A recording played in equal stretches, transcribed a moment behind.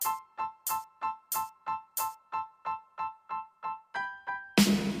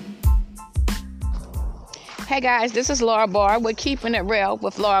Hey guys, this is Laura Barr. We're keeping it real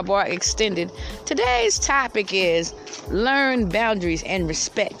with Laura Barr Extended. Today's topic is learn boundaries and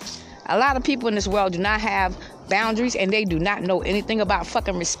respect. A lot of people in this world do not have boundaries and they do not know anything about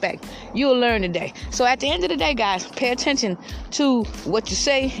fucking respect. You'll learn today. So at the end of the day, guys, pay attention to what you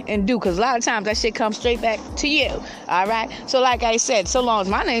say and do, because a lot of times that shit comes straight back to you. All right? So like I said, so long as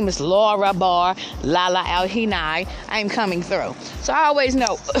my name is Laura Barr, Lala Al Hinai, I'm coming through. So I always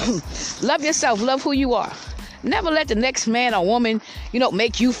know, love yourself, love who you are. Never let the next man or woman,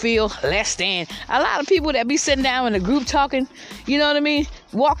 make you feel less than. A lot of people that be sitting down in a group talking, you know what I mean?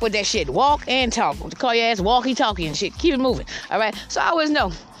 Walk with that shit. Walk and talk. Call your ass walkie-talkie and shit. Keep it moving. All right? So I always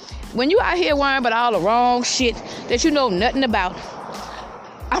know, when you out here worrying about all the wrong shit that you know nothing about,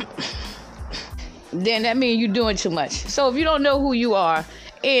 then that means you're doing too much. So if you don't know who you are,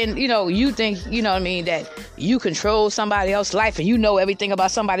 and, you think, that you control somebody else's life and you know everything about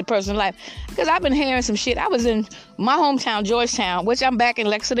somebody's personal life. Because I've been hearing some shit. I was in my hometown, Georgetown, which I'm back in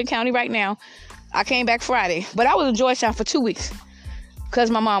Lexington County right now. I came back Friday. But I was in Georgetown for 2 weeks because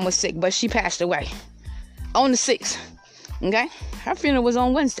my mom was sick, but she passed away on the 6th. Okay? Her funeral was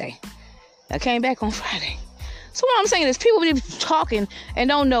on Wednesday. I came back on Friday. So what I'm saying is people be talking and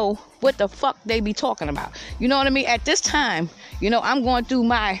don't know what the fuck they be talking about. You know what I mean? At this time, I'm going through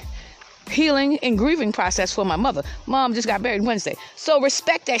my healing and grieving process for my mother. Mom just got buried Wednesday. So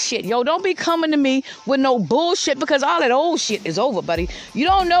respect that shit, yo. Don't be coming to me with no bullshit, because all that old shit is over, buddy. You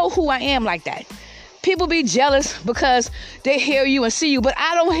don't know who I am like that. People be jealous because they hear you and see you, but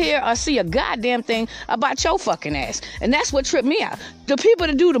I don't hear or see a goddamn thing about your fucking ass. And that's what tripped me out. The people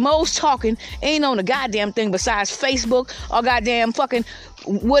that do the most talking ain't on the goddamn thing besides Facebook or goddamn fucking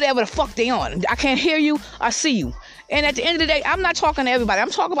whatever the fuck they on. I can't hear you or see you. And at the end of the day, I'm not talking to everybody. I'm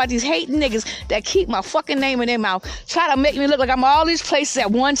talking about these hating niggas that keep my fucking name in their mouth, try to make me look like I'm all these places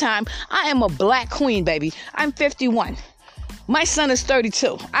at one time. I am a black queen, baby. I'm 51. My son is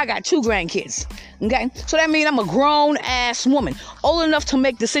 32. I got 2 grandkids. Okay? So that means I'm a grown-ass woman, old enough to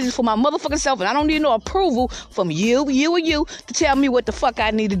make decisions for my motherfucking self, and I don't need no approval from you or you to tell me what the fuck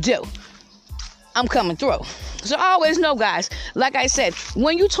I need to do. I'm coming through. So I always know, guys, like I said,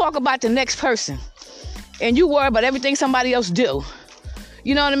 when you talk about the next person and you worry about everything somebody else do,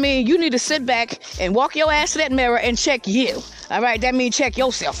 you know what I mean? You need to sit back and walk your ass to that mirror and check you. All right? That means check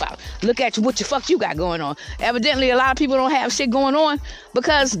yourself out. Look at what the fuck you got going on. Evidently, a lot of people don't have shit going on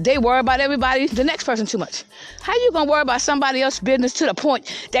because they worry about everybody, the next person, too much. How you gonna worry about somebody else's business to the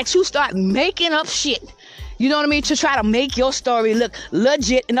point that you start making up shit? You know what I mean? To try to make your story look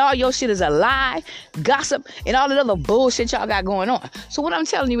legit, and all your shit is a lie, gossip, and all that other bullshit y'all got going on. So what I'm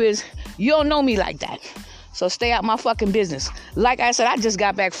telling you is, you don't know me like that. So stay out my fucking business. Like I said, I just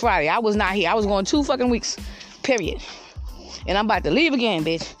got back Friday. I was not here. I was going 2 fucking weeks, period. And I'm about to leave again,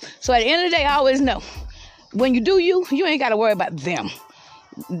 bitch. So at the end of the day, I always know, when you do you ain't got to worry about them.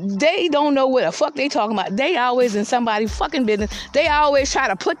 They don't know what the fuck they talking about. They always in somebody's fucking business. They always try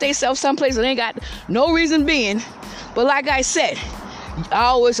to put themselves someplace that ain't got no reason being. But like I said,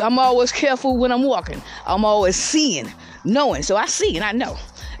 I'm always careful when I'm walking. I'm always seeing, knowing. So I see and I know.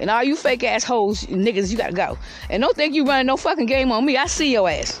 And all you fake ass hoes, niggas, you gotta go. And don't think you running no fucking game on me. I see your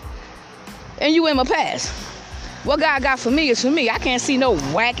ass. And you in my past. What God got for me is for me. I can't see no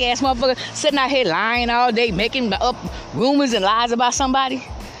whack ass motherfucker sitting out here lying all day, making up rumors and lies about somebody.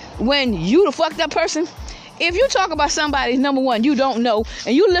 When you the fucked up person, if you talk about somebody, number one, you don't know,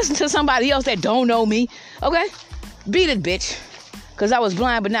 and you listen to somebody else that don't know me, okay? Beat it, bitch. Because I was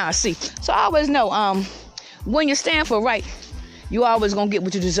blind, but now I see. So I always know, when you stand for right, you always gonna get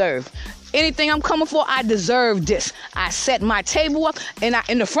what you deserve. Anything I'm coming for, I deserve this. I set my table up and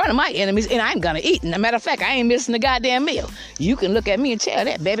in the front of my enemies, and I'm gonna eat. And as a matter of fact, I ain't missing a goddamn meal. You can look at me and tell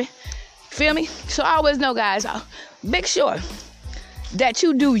that, baby. Feel me? So I always know, guys, make sure that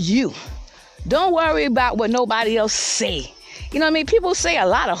you do you. Don't worry about what nobody else say. You know what I mean? People say a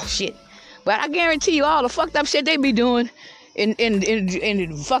lot of shit, but I guarantee you all the fucked up shit they be doing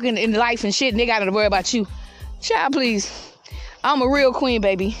in fucking in life and shit, and they gotta worry about you. Child, please. I'm a real queen,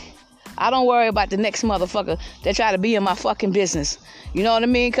 baby. I don't worry about the next motherfucker that try to be in my fucking business. You know what I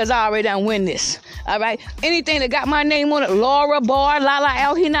mean? Because I already done win this. All right? Anything that got my name on it, Laura Barr, Lala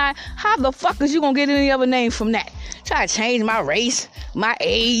Al Hinai, how the fuck is you going to get any other name from that? Try to change my race, my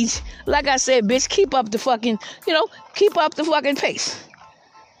age. Like I said, bitch, keep up the fucking pace.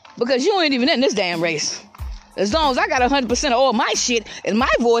 Because you ain't even in this damn race. As long as I got 100% of all my shit, and my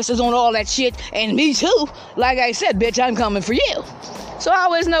voice is on all that shit, and me too, like I said, bitch, I'm coming for you. So I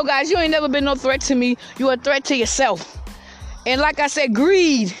always know, guys, you ain't never been no threat to me. You're a threat to yourself. And like I said,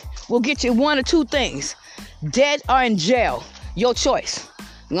 greed will get you 1 or 2 things. Dead or in jail. Your choice.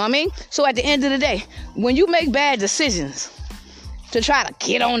 You know what I mean? So at the end of the day, when you make bad decisions to try to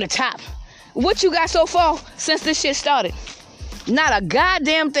get on the top, what you got so far since this shit started? Not a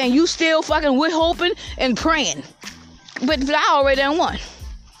goddamn thing. You still fucking with hoping and praying. But I already done won.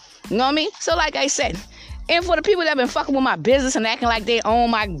 You know what I mean? So like I said, and for the people that been fucking with my business and acting like they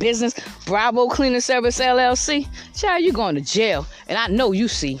own my business, Bravo Cleaning Service LLC, child, you going to jail. And I know you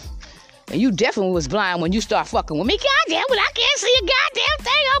see. And you definitely was blind when you start fucking with me. Goddamn, but I can't see a goddamn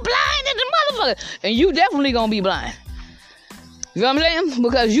thing. I'm blind as a motherfucker. And you definitely gonna be blind. You know what I'm saying?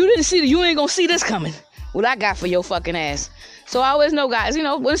 Because you didn't see, you ain't gonna see this coming. What I got for your fucking ass. So I always know, guys, you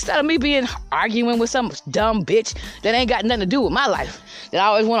know, instead of me being arguing with some dumb bitch that ain't got nothing to do with my life, that I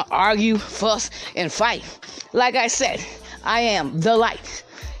always want to argue, fuss, and fight. Like I said, I am the light.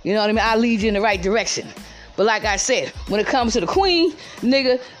 You know what I mean? I lead you in the right direction. But like I said, when it comes to the queen,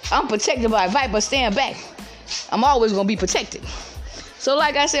 nigga, I'm protected by a viper. Stand back. I'm always going to be protected. So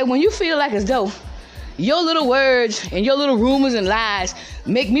like I said, when you feel like as though your little words and your little rumors and lies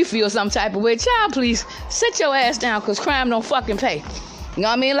make me feel some type of way, child, please sit your ass down, because crime don't fucking pay. You know what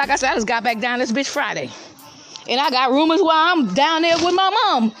I mean? Like I said, I just got back down this bitch Friday. And I got rumors while I'm down there with my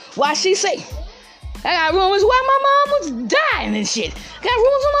mom. Why she say? I got rumors while my mom was dying and shit. Got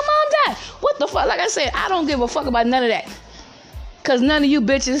rumors when my mom died. What the fuck? Like I said, I don't give a fuck about none of that. Because none of you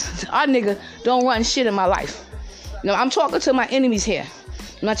bitches, our nigga, don't run shit in my life. You know, I'm talking to my enemies here.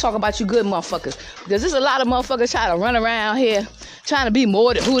 I'm not talking about you good motherfuckers. Because there's a lot of motherfuckers trying to run around here, trying to be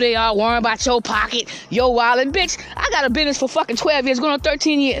more than who they are, worrying about your pocket, your wallet. Bitch, I got a business for fucking 12 years, going on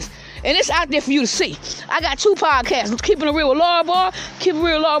 13 years. And it's out there for you to see. I got 2 podcasts, Keeping It Real with Laura Barr, Keeping It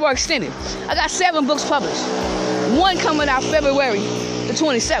Real with Laura Barr Extended. I got 7 books published. 1 coming out February the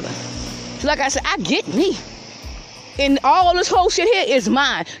 27th. So like I said, I get me. And all this whole shit here is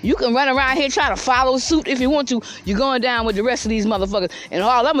mine. You can run around here trying to follow suit if you want to. You're going down with the rest of these motherfuckers. And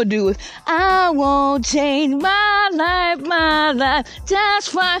all I'm going to do is, I won't change my life,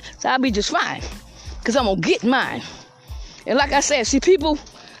 just fine. So I'll be just fine. Because I'm going to get mine. And like I said, see, people,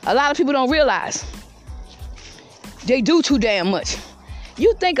 a lot of people don't realize they do too damn much.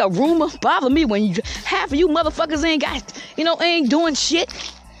 You think a rumor bother me when half of you motherfuckers ain't doing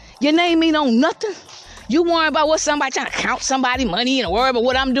shit? Your name ain't on nothing. You worry about what somebody trying to count somebody money and worry about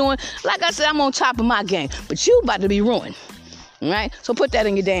what I'm doing. Like I said, I'm on top of my game. But you about to be ruined. All right? So put that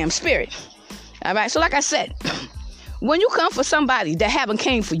in your damn spirit. All right? So like I said, when you come for somebody that haven't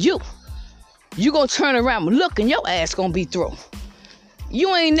came for you, you gonna turn around and look and your ass gonna be through.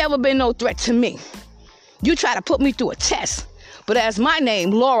 You ain't never been no threat to me. You try to put me through a test. But as my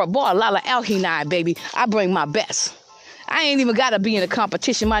name, Laura Barr, Lala Al-Hinai, baby, I bring my best. I ain't even gotta be in a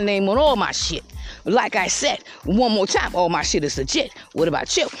competition. My name on all my shit. But like I said, one more time, all my shit is legit. What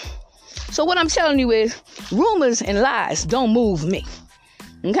about you? So what I'm telling you is, rumors and lies don't move me.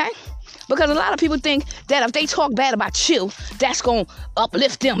 Okay? Because a lot of people think that if they talk bad about you, that's gonna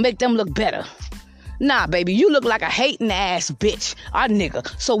uplift them, make them look better. Nah, baby, you look like a hating ass bitch or nigga,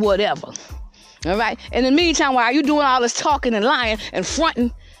 so whatever. All right? In the meantime, while you doing all this talking and lying and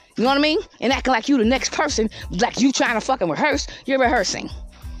fronting, you know what I mean? And acting like you the next person, like you trying to fucking rehearse, you're rehearsing.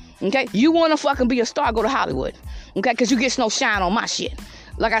 Okay? You want to fucking be a star, go to Hollywood. Okay? Because you get no shine on my shit.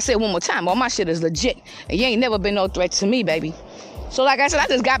 Like I said one more time, all my shit is legit. And you ain't never been no threat to me, baby. So like I said, I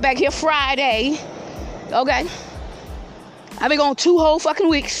just got back here Friday. Okay? I've been gone 2 whole fucking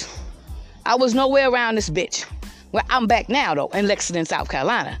weeks. I was nowhere around this bitch. Well, I'm back now, though, in Lexington, South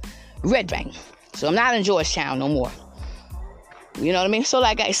Carolina. Red Bank. So I'm not in Georgetown no more. You know what I mean? So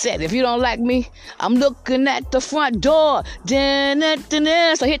like I said, if you don't like me, I'm looking at the front door. So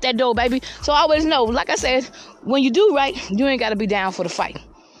hit that door, baby. So I always know, like I said, when you do right, you ain't got to be down for the fight.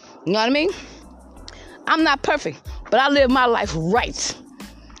 You know what I mean? I'm not perfect, but I live my life right.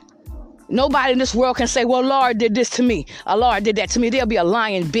 Nobody in this world can say, well, Laura did this to me, or Laura did that to me. They'll be a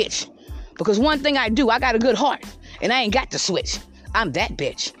lying bitch. Because one thing I do, I got a good heart, and I ain't got to switch. I'm that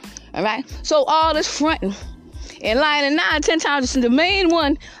bitch. All right? So all this fronting and lying, and 9 or 10 times, the main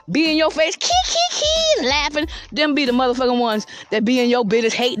one be in your face, and laughing. Them be the motherfucking ones that be in your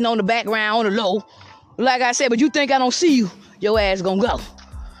business, hating on the background, on the low. Like I said, but you think I don't see you, your ass gonna go.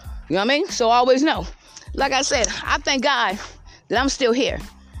 You know what I mean? So always know. Like I said, I thank God that I'm still here.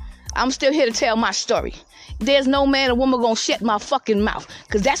 I'm still here to tell my story. There's no man or woman gonna shut my fucking mouth,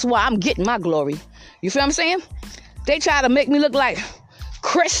 because that's why I'm getting my glory. You feel what I'm saying? They try to make me look like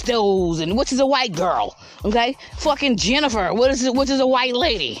Crystals, and which is a white girl, okay? Fucking Jennifer, which is a white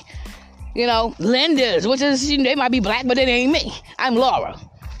lady. You know, Linda's, which is, they might be black, but it ain't me. I'm Laura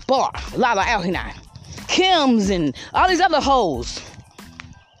Barr, Lala Al-Hinai. Kim's and all these other hoes.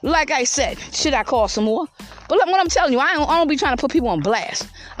 Like I said, should I call some more? But look, what I'm telling you, I don't be trying to put people on blast.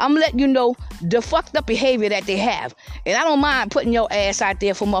 I'm letting you know the fucked up behavior that they have. And I don't mind putting your ass out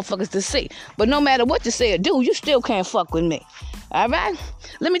there for motherfuckers to see. But no matter what you say or do, you still can't fuck with me. All right?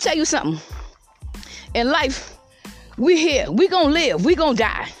 Let me tell you something. In life, we here. We gonna live. We gonna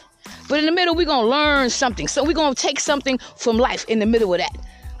die. But in the middle, we gonna learn something. So we gonna take something from life in the middle of that.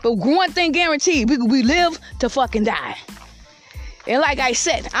 But one thing guaranteed, we live to fucking die. And like I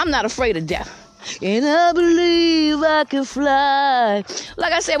said, I'm not afraid of death. And I believe I can fly.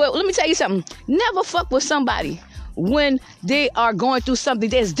 Like I said, well, let me tell you something. Never fuck with somebody when they are going through something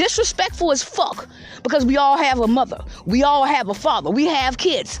that's disrespectful as fuck. Because we all have a mother. We all have a father. We have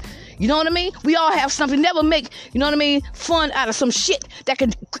kids. You know what I mean? We all have something. Never make, you know what I mean, fun out of some shit that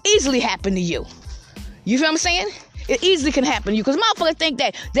could easily happen to you. You feel what I'm saying? It easily can happen to you. Because motherfuckers think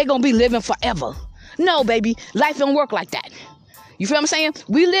that they're going to be living forever. No, baby. Life don't work like that. You feel what I'm saying?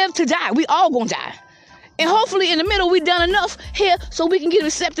 We live to die. We all gonna die. And hopefully in the middle we done enough here so we can get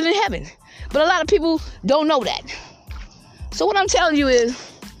accepted in heaven. But a lot of people don't know that. So what I'm telling you is,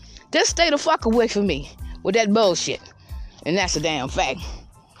 just stay the fuck away from me with that bullshit. And that's a damn fact.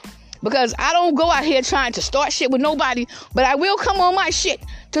 Because I don't go out here trying to start shit with nobody, but I will come on my shit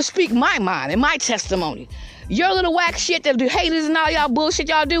to speak my mind and my testimony. Your little whack shit that the haters and all y'all bullshit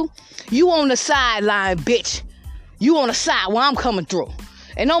y'all do, you on the sideline, bitch. You on the side where I'm coming through.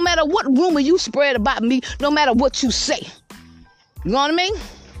 And no matter what rumor you spread about me, no matter what you say, you know what I mean?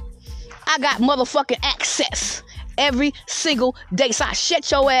 I got motherfucking access every single day. So I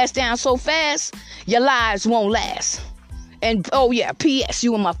shut your ass down so fast, your lives won't last. And, oh yeah, P.S.,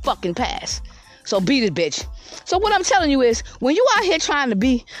 you in my fucking past. So beat it, bitch. So what I'm telling you is, when you out here trying to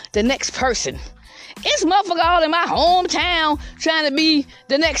be the next person, it's motherfucker all in my hometown trying to be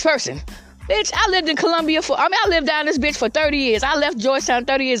the next person. Bitch, I lived in Columbia I lived down this bitch for 30 years. I left Georgetown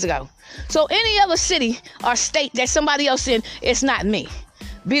 30 years ago. So any other city or state that somebody else in, it's not me.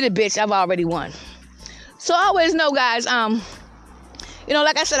 Beat it, bitch, I've already won. So I always know, guys, you know,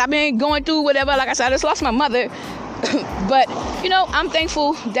 like I said, I've been going through whatever. Like I said, I just lost my mother. But, you know, I'm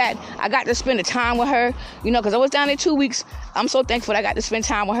thankful that I got to spend the time with her, you know, because I was down there 2 weeks. I'm so thankful that I got to spend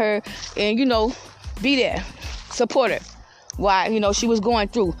time with her and, you know, be there, support her while, you know, she was going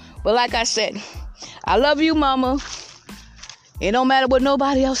through. But like I said, I love you, mama. It don't matter what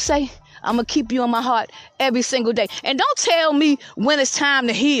nobody else say. I'm going to keep you in my heart every single day. And don't tell me when it's time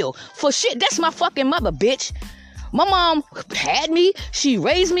to heal. For shit, that's my fucking mother, bitch. My mom had me. She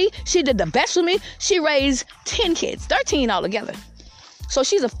raised me. She did the best with me. She raised 10 kids, 13 altogether. So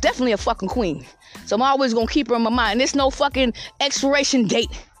she's definitely a fucking queen. So I'm always going to keep her in my mind. There's no fucking expiration date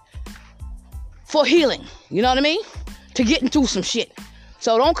for healing. You know what I mean? To getting through some shit.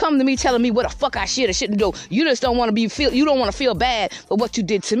 So don't come to me telling me what the fuck I should or shouldn't do. You just don't want to you don't want to feel bad for what you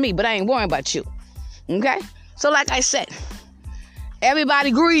did to me, but I ain't worrying about you. Okay? So like I said, everybody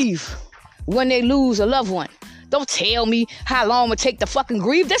grieve when they lose a loved one. Don't tell me how long it take to fucking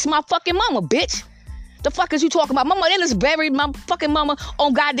grieve. That's my fucking mama, bitch. The fuck is you talking about? Mama, they just buried my fucking mama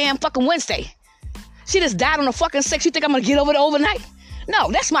on goddamn fucking Wednesday. She just died on the fucking 6th. You think I'm gonna get over it overnight?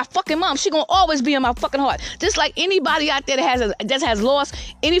 No, that's my fucking mom. She gonna always be in my fucking heart. Just like anybody out there that has lost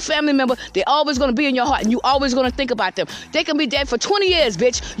any family member, they're always gonna be in your heart, and you always gonna think about them. They can be dead for 20 years,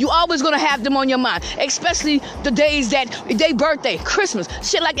 bitch. You always gonna have them on your mind, especially the days that they birthday, Christmas,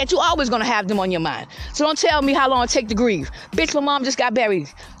 shit like that. You always gonna have them on your mind. So don't tell me how long it take to grieve, bitch. My mom just got buried,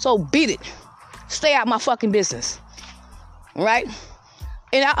 so beat it. Stay out my fucking business, all right?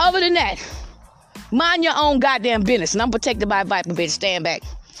 And other than that, mind your own goddamn business. And I'm protected by Viper, bitch. Stand back.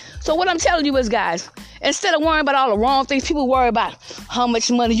 So what I'm telling you is, guys, instead of worrying about all the wrong things, people worry about how much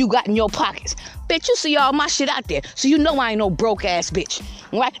money you got in your pockets. Bitch, you see all my shit out there. So you know I ain't no broke ass bitch.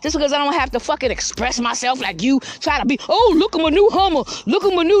 Right? Just because I don't have to fucking express myself like you try to be, oh, look at my new Hummer. Look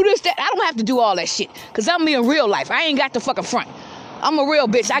at my new this, that. I don't have to do all that shit. Because I'm in real life. I ain't got the fucking front. I'm a real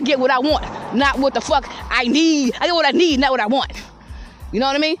bitch. I get what I want. Not what the fuck I need. I get what I need, not what I want. You know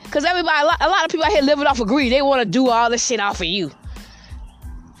what I mean? Because everybody, a lot of people out here living off of greed. They want to do all this shit off of you.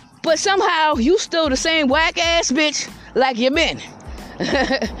 But somehow, you still the same whack-ass bitch like you been.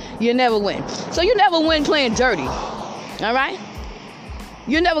 You never win. So you never win playing dirty. All right?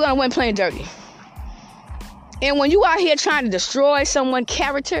 You're never going to win playing dirty. And when you out here trying to destroy someone's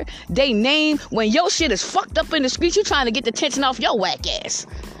character, they name, when your shit is fucked up in the streets, you trying to get the attention off your whack-ass.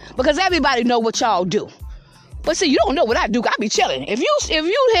 Because everybody know what y'all do. But see, you don't know what I do. I be chilling. If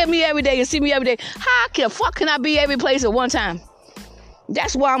you hear me every day and see me every day, how the fuck can I be every place at one time?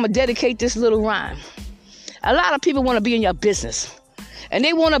 That's why I'm going to dedicate this little rhyme. A lot of people want to be in your business. And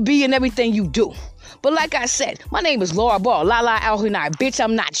they want to be in everything you do. But like I said, my name is Laura Ball. La la al hunai. Bitch,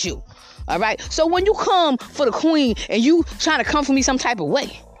 I'm not you. All right. So when you come for the queen and you trying to come for me some type of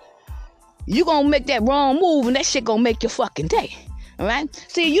way, you gonna make that wrong move and that shit gonna make your fucking day. All right.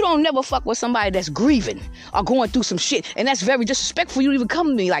 See, you don't never fuck with somebody that's grieving or going through some shit, and that's very disrespectful for you to even come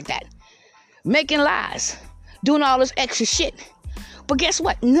to me like that, making lies, doing all this extra shit. But guess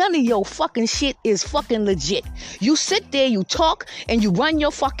what? None of your fucking shit is fucking legit. You sit there, you talk, and you run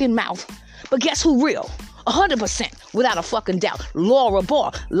your fucking mouth. But guess who real? 100%, without a fucking doubt. Laura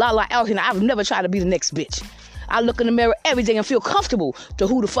Barr, Lala Elkin. I've never tried to be the next bitch. I look in the mirror every day and feel comfortable to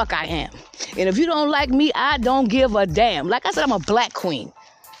who the fuck I am. And if you don't like me, I don't give a damn. Like I said, I'm a black queen.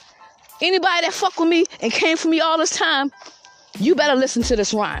 Anybody that fuck with me and came for me all this time, you better listen to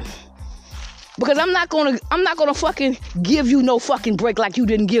this rhyme. Because I'm not gonna fucking give you no fucking break like you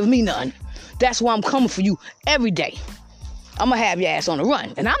didn't give me none. That's why I'm coming for you every day. I'm gonna have your ass on the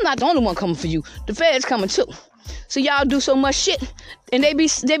run. And I'm not the only one coming for you. The feds coming too. So y'all do so much shit and they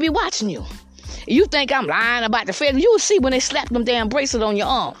be watching you. You think I'm lying about the feds? You'll see when they slap them damn bracelet on your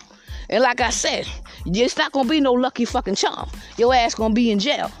arm. And like I said, it's not gonna be no lucky fucking charm. Your ass gonna be in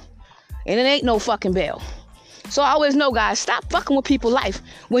jail. And it ain't no fucking bail. So I always know, guys, stop fucking with people's life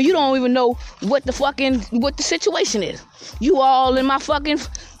when you don't even know what the situation is. You all in my fucking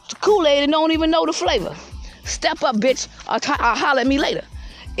Kool-Aid and don't even know the flavor. Step up, bitch, or holler at me later.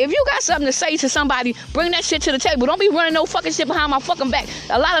 If you got something to say to somebody, bring that shit to the table. Don't be running no fucking shit behind my fucking back.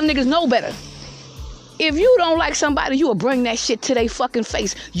 A lot of niggas know better. If you don't like somebody, you will bring that shit to their fucking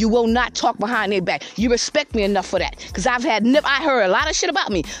face. You will not talk behind their back. You respect me enough for that. Because I heard a lot of shit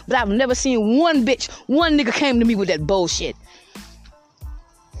about me, but I've never seen one nigga came to me with that bullshit.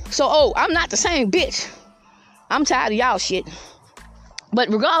 So, I'm not the same bitch. I'm tired of y'all shit. But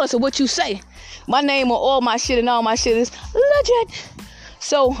regardless of what you say, my name on all my shit and all my shit is legit.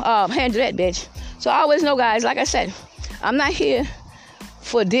 So, handle that, bitch. So I always know, guys, like I said, I'm not here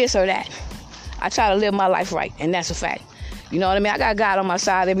for this or that. I try to live my life right, and that's a fact. You know what I mean? I got God on my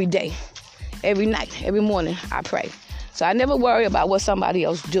side every day, every night, every morning. I pray. So I never worry about what somebody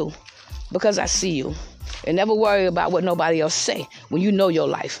else do because I see you. And never worry about what nobody else say when you know your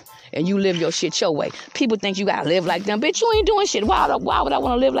life and you live your shit your way. People think you gotta live like them. Bitch, you ain't doing shit. Why would I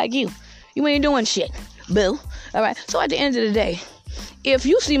want to live like you? You ain't doing shit, boo. All right? So at the end of the day, if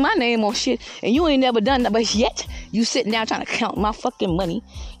you see my name on shit and you ain't never done that, but yet you sitting down trying to count my fucking money,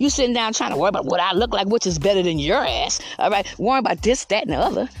 you sitting down trying to worry about what I look like, which is better than your ass, all right? Worrying about this, that, and the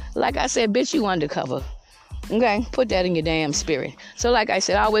other. Like I said, bitch, you undercover. Okay? Put that in your damn spirit. So like I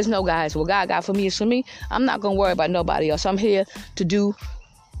said, I always know, guys, what God got for me is for me. I'm not going to worry about nobody else. I'm here to do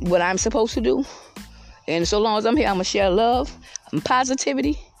what I'm supposed to do. And so long as I'm here, I'm going to share love and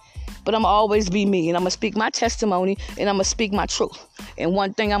positivity. But I'm going to always be me, and I'm going to speak my testimony, and I'm going to speak my truth. And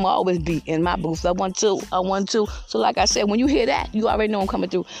one thing I'm going to always be in my booth. I want to. So like I said, when you hear that, you already know I'm coming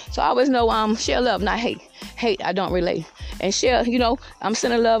through. So I always know share love, not hate. Hate, I don't relate. And share, I'm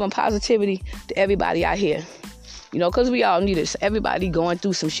sending love and positivity to everybody out here. Because we all need it. Everybody going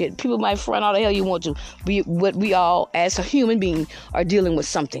through some shit. People might front all the hell you want to. But we all, as a human being, are dealing with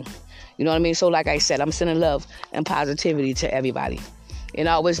something. You know what I mean? So like I said, I'm sending love and positivity to everybody. And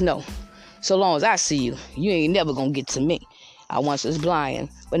I always know, so long as I see you, you ain't never gonna get to me. I once was blind,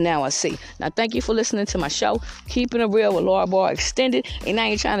 but now I see. Now, thank you for listening to my show, Keeping It Real with Laura Barr Extended. And I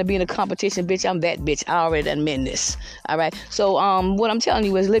ain't trying to be in a competition, bitch. I'm that bitch. I already done meant this. All right? So, what I'm telling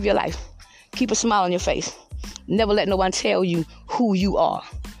you is live your life. Keep a smile on your face. Never let no one tell you who you are.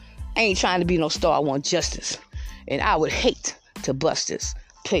 I ain't trying to be no star. I want justice. And I would hate to bust this.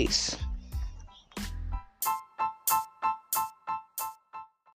 Peace.